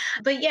home.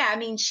 But yeah, I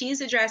mean, she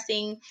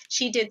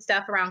did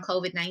stuff around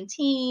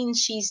COVID-19.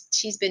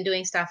 She's been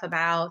doing stuff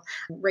about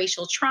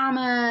racial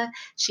trauma.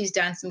 She's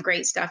done some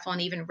great stuff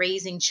on even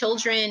raising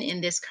children in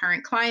this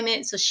current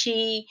climate. So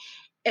she's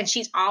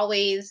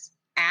always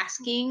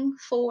asking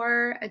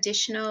for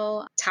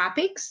additional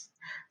topics.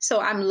 So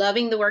I'm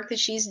loving the work that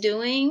she's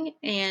doing,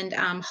 and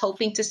I'm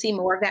hoping to see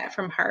more of that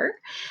from her,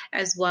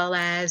 as well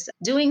as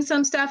doing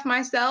some stuff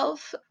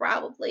myself.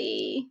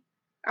 Probably,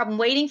 I'm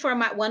waiting for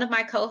one of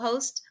my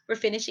co-hosts. We're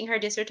finishing her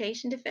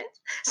dissertation defense.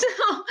 So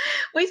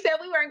we said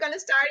we weren't going to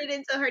start it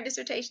until her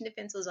dissertation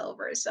defense was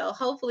over. So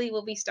hopefully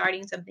we'll be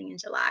starting something in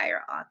July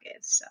or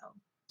August. So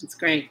it's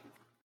great.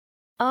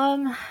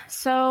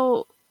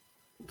 So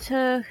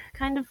to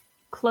kind of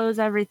close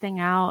everything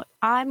out,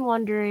 I'm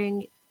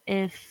wondering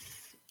if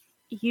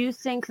you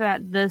think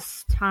that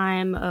this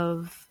time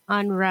of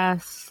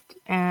unrest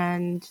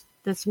and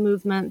this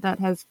movement that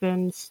has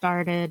been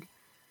started,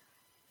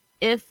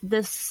 if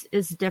this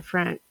is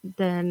different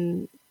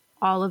than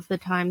all of the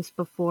times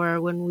before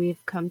when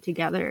we've come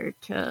together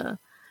to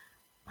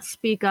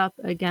speak up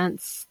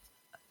against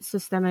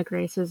systemic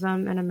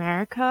racism in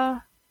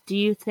America, do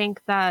you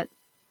think that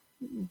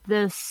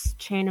this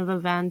chain of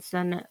events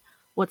and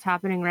what's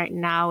happening right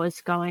now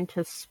is going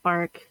to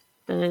spark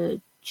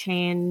the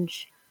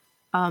change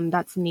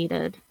that's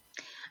needed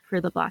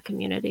for the Black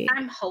community?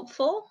 I'm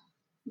hopeful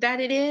that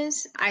it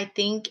is. I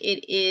think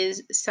it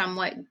is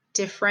somewhat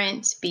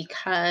different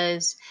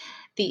because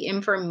the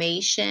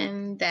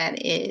information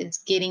that is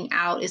getting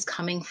out is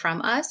coming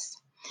from us,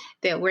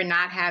 that we're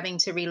not having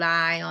to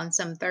rely on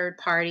some third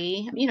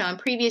party. In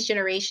previous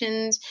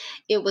generations,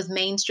 it was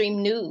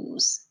mainstream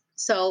news.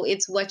 So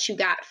it's what you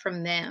got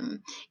from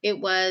them. It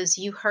was,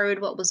 you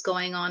heard what was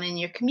going on in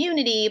your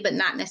community, but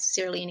not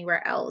necessarily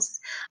anywhere else.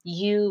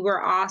 You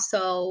were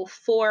also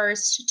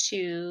forced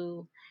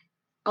to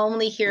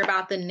only hear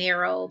about the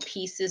narrow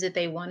pieces that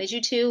they wanted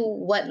you to,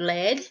 what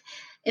led,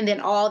 and then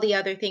all the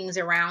other things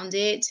around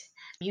it.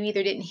 You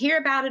either didn't hear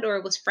about it or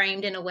it was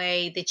framed in a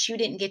way that you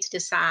didn't get to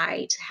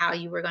decide how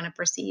you were going to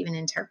perceive and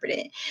interpret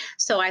it.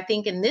 So I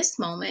think in this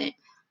moment,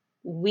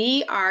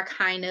 we are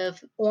kind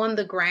of on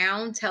the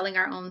ground telling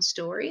our own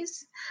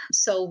stories.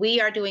 So we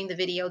are doing the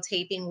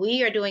videotaping.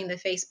 We are doing the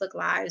Facebook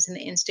Lives and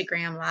the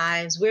Instagram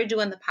Lives. We're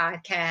doing the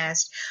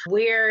podcast.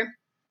 We're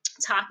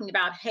talking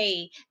about,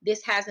 hey,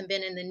 this hasn't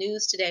been in the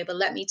news today, but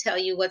let me tell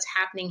you what's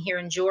happening here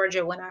in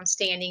Georgia when I'm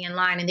standing in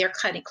line and they're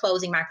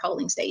closing my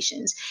polling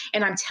stations.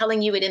 And I'm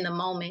telling you it in the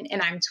moment.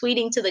 And I'm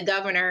tweeting to the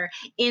governor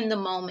in the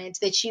moment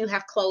that you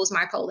have closed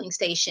my polling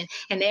station,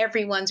 and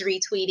everyone's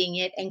retweeting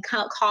it and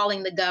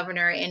calling the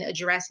governor and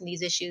addressing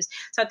these issues.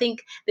 So I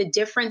think the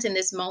difference in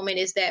this moment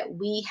is that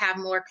we have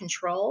more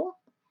control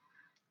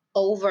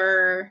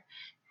over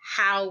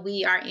how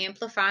we are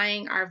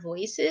amplifying our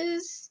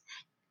voices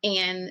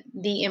and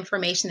the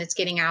information that's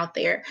getting out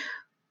there.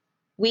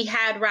 We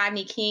had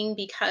Rodney King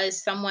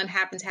because someone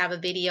happened to have a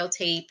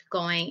videotape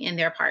going in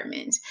their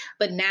apartment.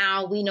 But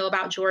now we know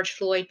about George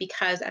Floyd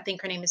because I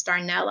think her name is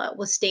Darnella,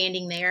 was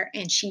standing there,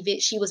 and she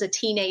was a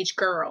teenage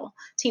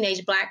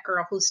Black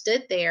girl who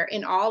stood there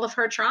in all of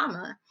her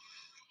trauma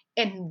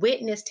and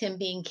witnessed him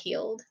being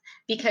killed,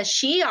 because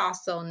she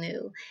also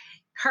knew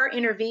her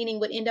intervening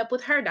would end up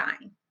with her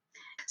dying.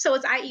 So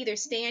it's, I either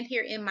stand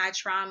here in my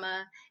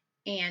trauma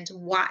and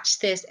watch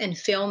this and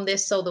film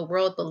this so the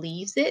world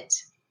believes it,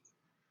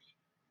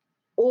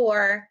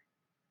 or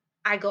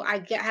I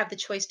have the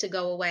choice to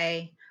go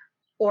away,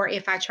 or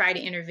if I try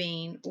to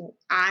intervene,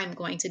 I'm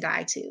going to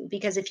die too.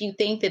 Because if you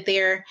think that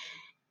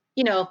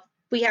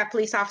we have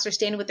police officers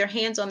standing with their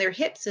hands on their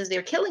hips as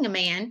they're killing a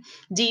man,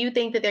 do you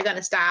think that they're going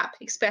to stop?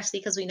 Especially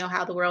because we know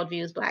how the world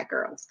views Black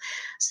girls.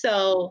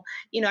 So,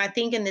 I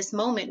think in this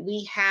moment,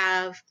 we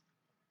have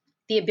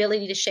the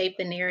ability to shape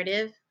the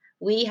narrative.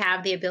 We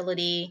have the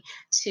ability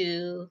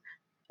to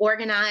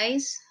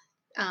organize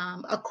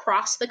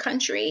across the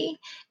country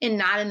and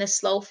not in the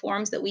slow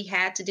forms that we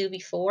had to do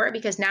before,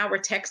 because now we're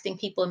texting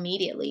people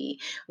immediately.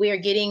 We are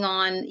getting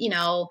on,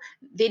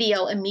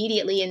 video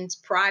immediately and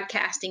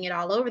broadcasting it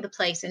all over the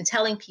place and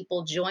telling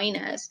people join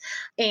us.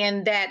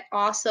 And that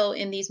also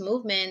in these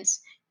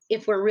movements,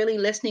 if we're really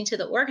listening to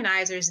the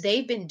organizers,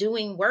 they've been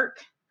doing work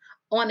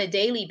on a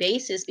daily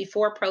basis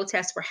before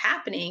protests were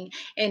happening.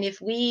 And if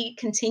we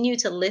continue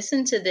to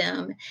listen to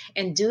them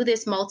and do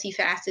this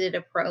multifaceted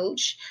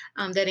approach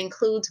that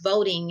includes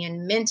voting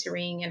and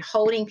mentoring and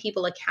holding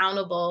people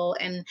accountable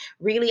and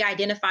really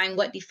identifying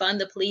what defund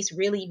the police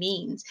really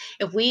means,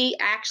 if we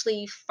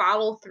actually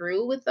follow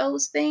through with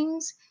those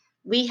things,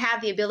 we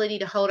have the ability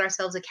to hold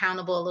ourselves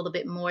accountable a little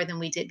bit more than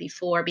we did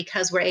before,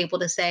 because we're able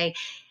to say,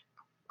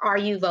 are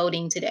you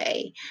voting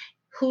today?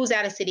 Who's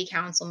at a city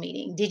council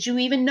meeting? Did you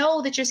even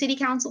know that your city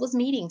council was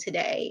meeting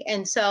today?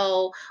 And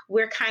so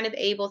we're kind of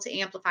able to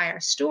amplify our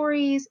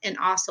stories and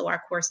also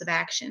our course of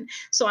action.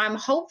 So I'm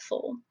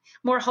hopeful,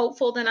 more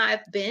hopeful than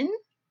I've been.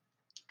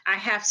 I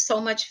have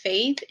so much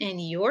faith in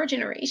your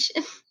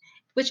generation,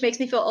 which makes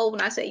me feel old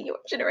when I say your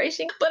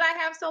generation, but I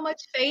have so much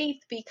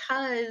faith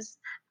because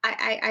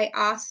I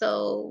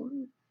also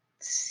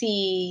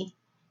see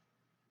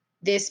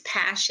this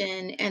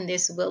passion and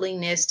this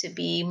willingness to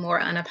be more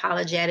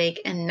unapologetic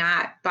and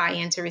not buy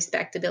into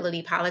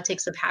respectability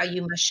politics of how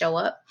you must show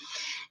up.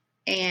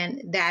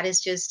 And that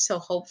is just so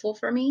hopeful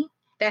for me.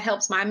 That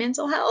helps my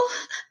mental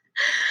health.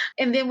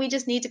 And then we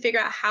just need to figure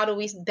out, how do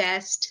we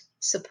best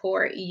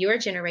support your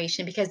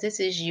generation, because this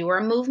is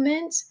your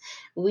movement.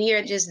 We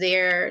are just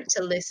there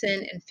to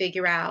listen and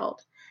figure out,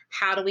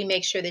 how do we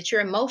make sure that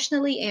you're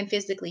emotionally and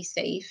physically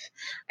safe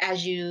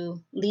as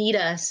you lead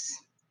us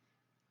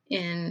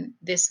in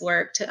this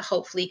work to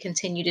hopefully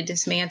continue to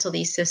dismantle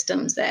these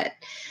systems that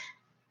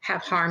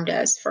have harmed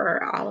us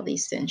for all of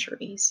these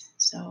centuries.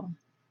 So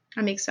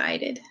I'm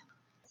excited.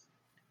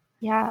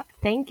 Yeah,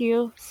 thank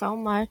you so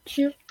much.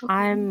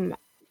 I'm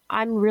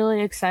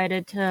really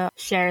excited to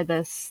share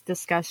this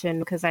discussion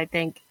because I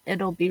think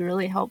it'll be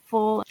really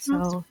helpful.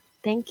 So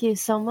thank you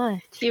so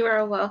much. You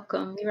are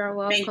welcome. You are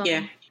welcome. Thank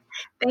you.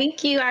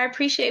 Thank you. I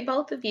appreciate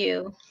both of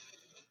you.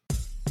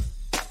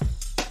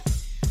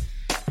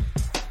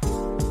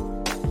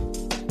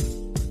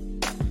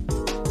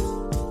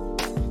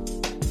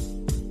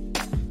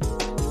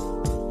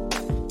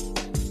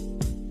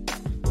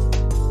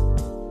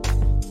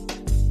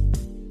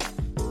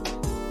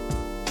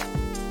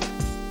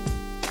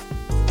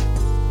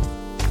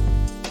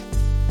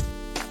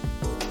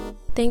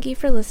 Thank you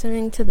for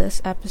listening to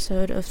this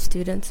episode of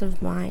Students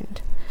of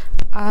Mind.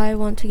 I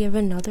want to give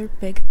another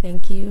big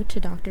thank you to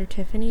Dr.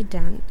 Tyffani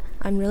Dent.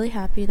 I'm really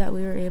happy that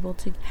we were able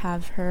to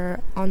have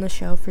her on the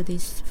show for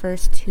these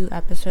first 2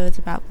 episodes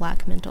about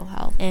Black mental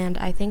health, and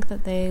I think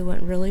that they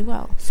went really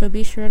well. So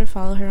be sure to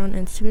follow her on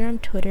Instagram,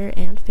 Twitter,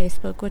 and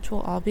Facebook, which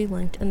will all be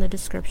linked in the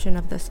description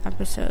of this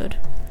episode.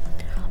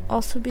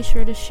 Also be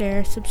sure to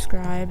share,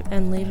 subscribe,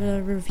 and leave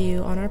a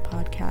review on our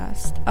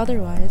podcast.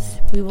 Otherwise,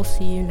 we will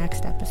see you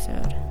next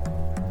episode.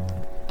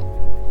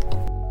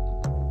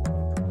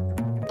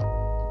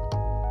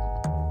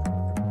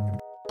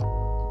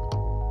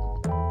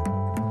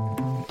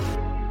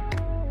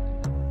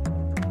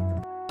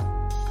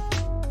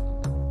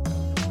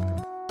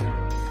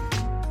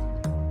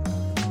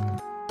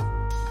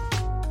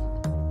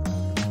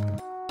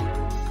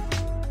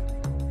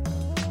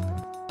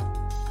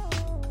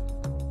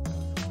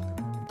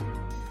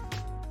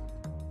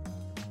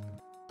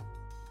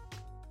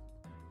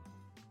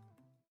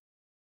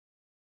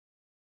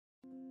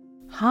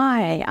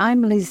 Hi,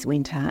 I'm Liz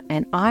Winter,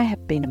 and I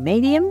have been a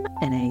medium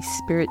and a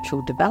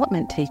spiritual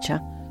development teacher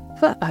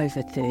for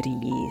over 30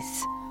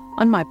 years.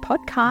 On my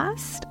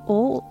podcast,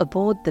 All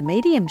Aboard the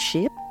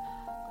Mediumship,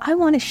 I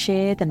want to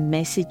share the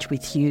message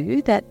with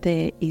you that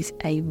there is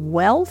a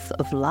wealth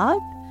of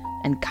love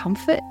and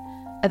comfort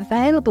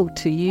available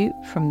to you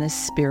from the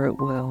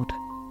spirit world.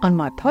 On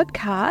my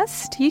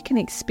podcast, you can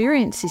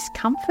experience this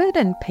comfort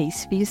and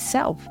peace for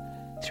yourself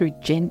through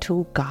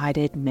gentle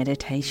guided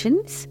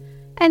meditations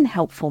and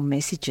helpful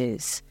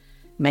messages.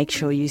 Make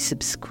sure you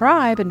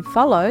subscribe and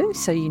follow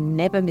so you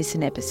never miss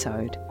an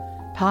episode.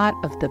 Part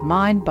of the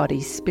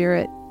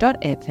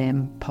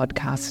mindbodyspirit.fm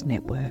podcast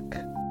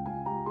network.